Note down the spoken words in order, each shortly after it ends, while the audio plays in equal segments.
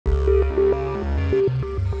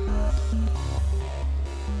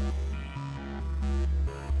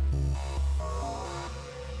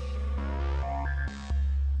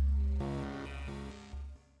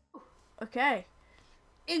Okay.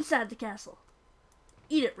 Inside the castle.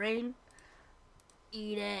 Eat it, Rain.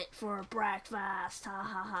 Eat it for breakfast. Ha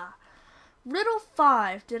ha ha. Riddle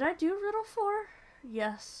 5. Did I do Riddle 4?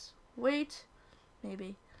 Yes. Wait.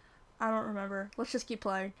 Maybe. I don't remember. Let's just keep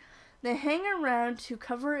playing. They hang around to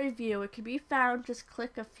cover a view. It can be found. Just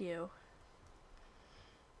click a few.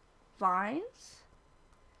 Vines.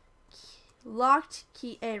 Locked.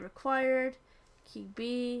 Key A required. Key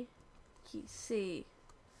B. Key C.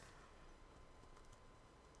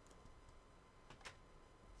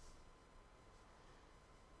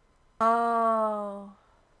 Oh.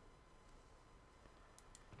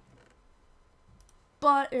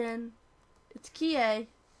 Button. It's key A.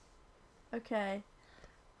 Okay.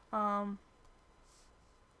 Oh,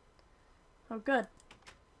 good.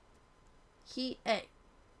 Key A.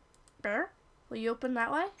 Bear? Will you open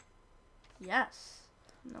that way? Yes.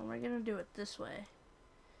 No, we're gonna do it this way.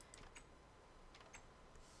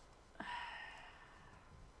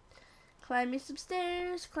 Climb me some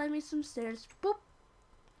stairs. Climb me some stairs. Boop.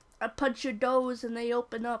 I punch your doors and they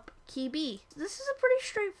open up. Key B. This is a pretty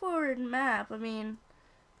straightforward map. I mean,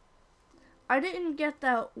 I didn't get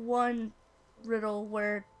that one riddle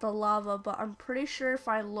where the lava, but I'm pretty sure if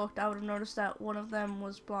I looked, I would have noticed that one of them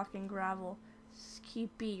was blocking gravel. This is key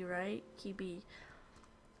B, right? Key B.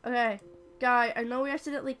 Okay, guy, I know we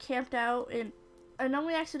accidentally camped out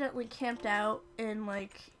in,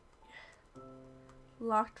 like,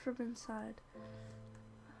 locked from inside.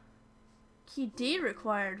 Key D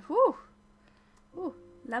required. Whew. Ooh,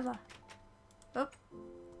 lava. Oh.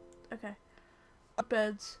 Okay.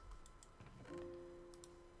 Beds.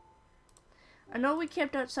 I know we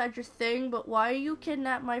camped outside your thing, but why you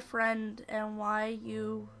kidnap my friend and why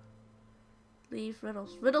you leave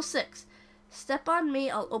riddles? Riddle 6. Step on me,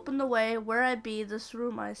 I'll open the way. Where I be, this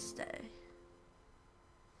room I stay.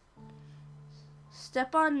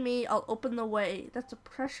 Step on me, I'll open the way. That's a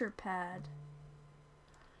pressure pad.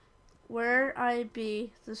 Where I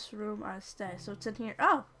be, this room I stay. So it's in here.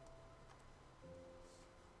 Oh!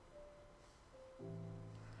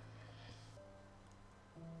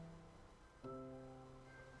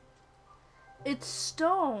 It's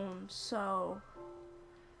stone, so...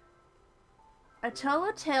 I tell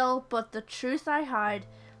a tale, but the truth I hide.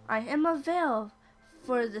 I am a veil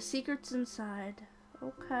for the secrets inside.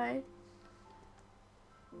 Okay.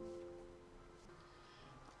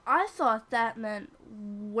 I thought that meant,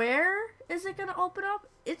 where is it gonna open up?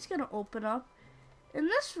 It's gonna open up in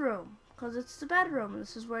this room, because it's the bedroom, and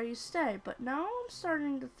this is where you stay. But now I'm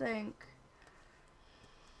starting to think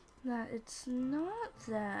that it's not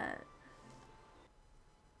that.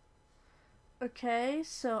 Okay,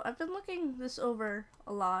 so I've been looking this over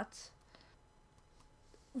a lot.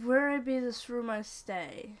 Where I be, this room I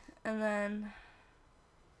stay. And then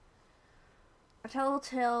I tell a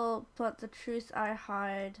tale, but the truth I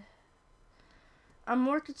hide. I'm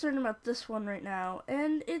more concerned about this one right now.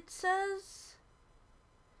 And it says,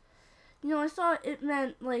 you know, I thought it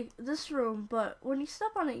meant like this room, but when you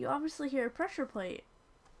step on it, you obviously hear a pressure plate.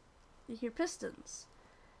 You hear pistons.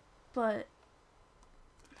 But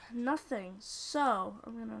nothing. So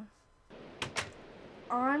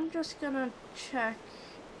I'm just gonna check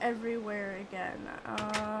everywhere again.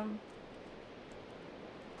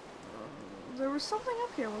 There was something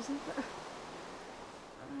up here, wasn't there?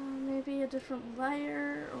 Maybe a different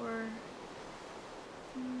layer, or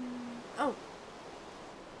oh,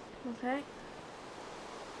 okay.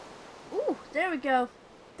 Ooh, there we go.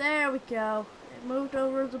 There we go. It moved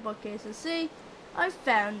over the bookcases. See, I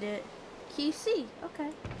found it. Key C. Okay.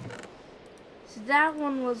 So that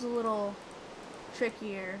one was a little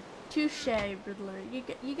trickier. Touche, Riddler.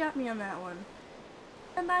 You got me on that one.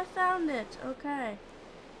 And I found it. Okay.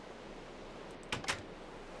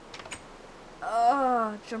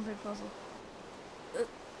 Oh, jumping puzzle.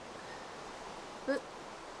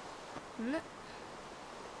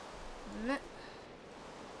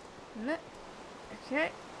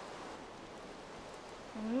 Okay.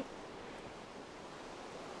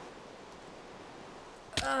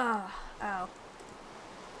 Ow.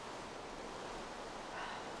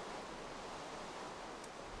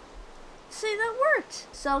 See, that worked.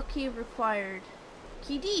 Cell key required.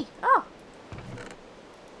 Key D. Oh.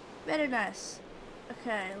 Very nice.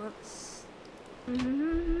 Okay, let's... There's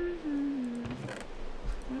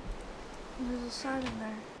a sign in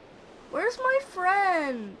there. Where's my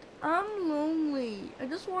friend? I'm lonely. I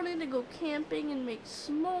just wanted to go camping and make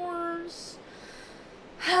s'mores.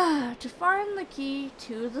 To find the key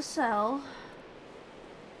to the cell.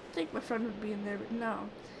 I think my friend would be in there, but no.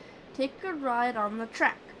 Take a ride on the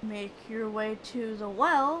track. Make your way to the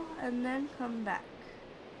well, and then come back.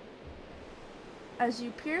 As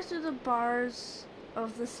you peer through the bars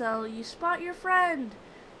of the cell, you spot your friend.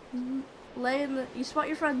 You spot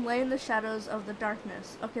your friend lay in the shadows of the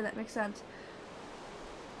darkness. Okay, that makes sense.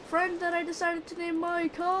 Friend that I decided to name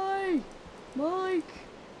Mike. Hi! Mike!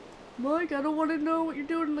 Mike, I don't want to know what you're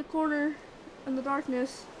doing in the corner in the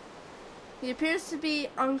darkness. He appears to be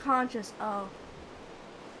unconscious. Oh.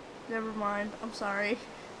 Never mind. I'm sorry.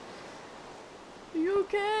 Are you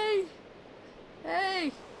okay?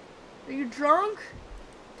 Hey! Are you drunk?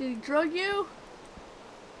 Did he drug you?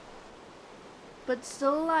 But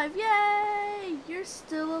still alive. Yay! You're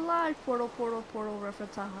still alive. Portal, portal, portal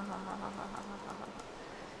reference. Ha ha ha ha ha ha ha ha.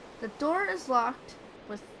 The door is locked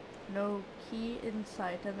with no key in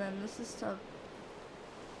sight. And then this is to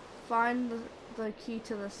find the key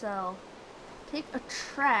to the cell. Take a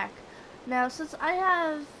track. Now, since I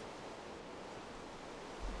have...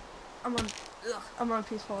 I'm on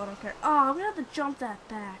peaceful, I don't care. Oh, I'm gonna have to jump that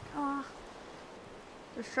back. Oh.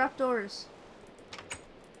 There's trapdoors.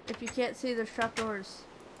 If you can't see, there's trapdoors.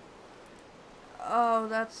 Oh,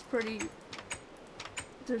 that's pretty...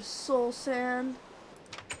 There's soul sand.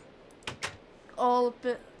 All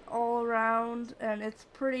around, and it's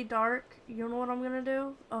pretty dark. You know what I'm gonna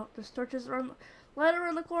do? Oh, there's torches around... Light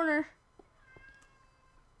around the corner.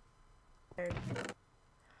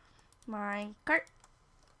 My cart.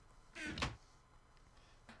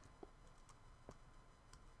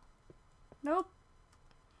 Nope.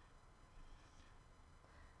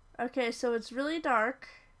 Okay, so it's really dark.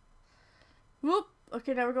 Whoop.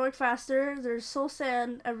 Okay, now we're going faster. There's soul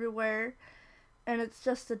sand everywhere, and it's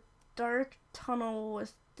just a dark tunnel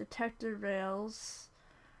with detector rails.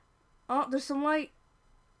 Oh, there's some light.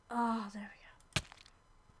 Oh, there we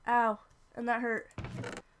go. Ow, and that hurt.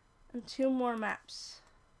 And 2 more maps.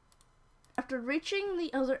 After reaching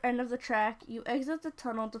the other end of the track, you exit the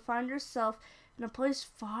tunnel to find yourself in a place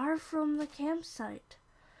far from the campsite.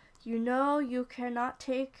 You know you cannot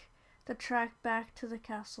take the track back to the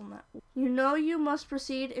castle now. You know you must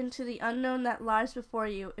proceed into the unknown that lies before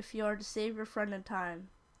you if you are to save your friend in time.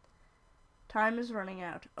 Time is running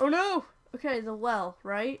out. Oh no! Okay, the well,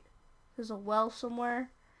 right? There's a well somewhere.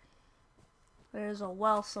 There's a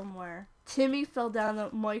well somewhere. Mike fell down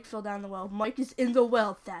the well. Mike is in the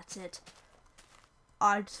well. That's it.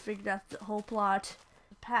 I just figured out the whole plot.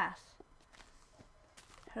 The path.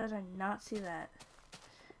 How did I not see that?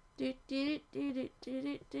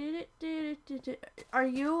 Are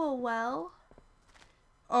you a well?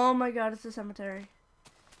 Oh my god, it's a cemetery.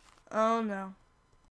 Oh no.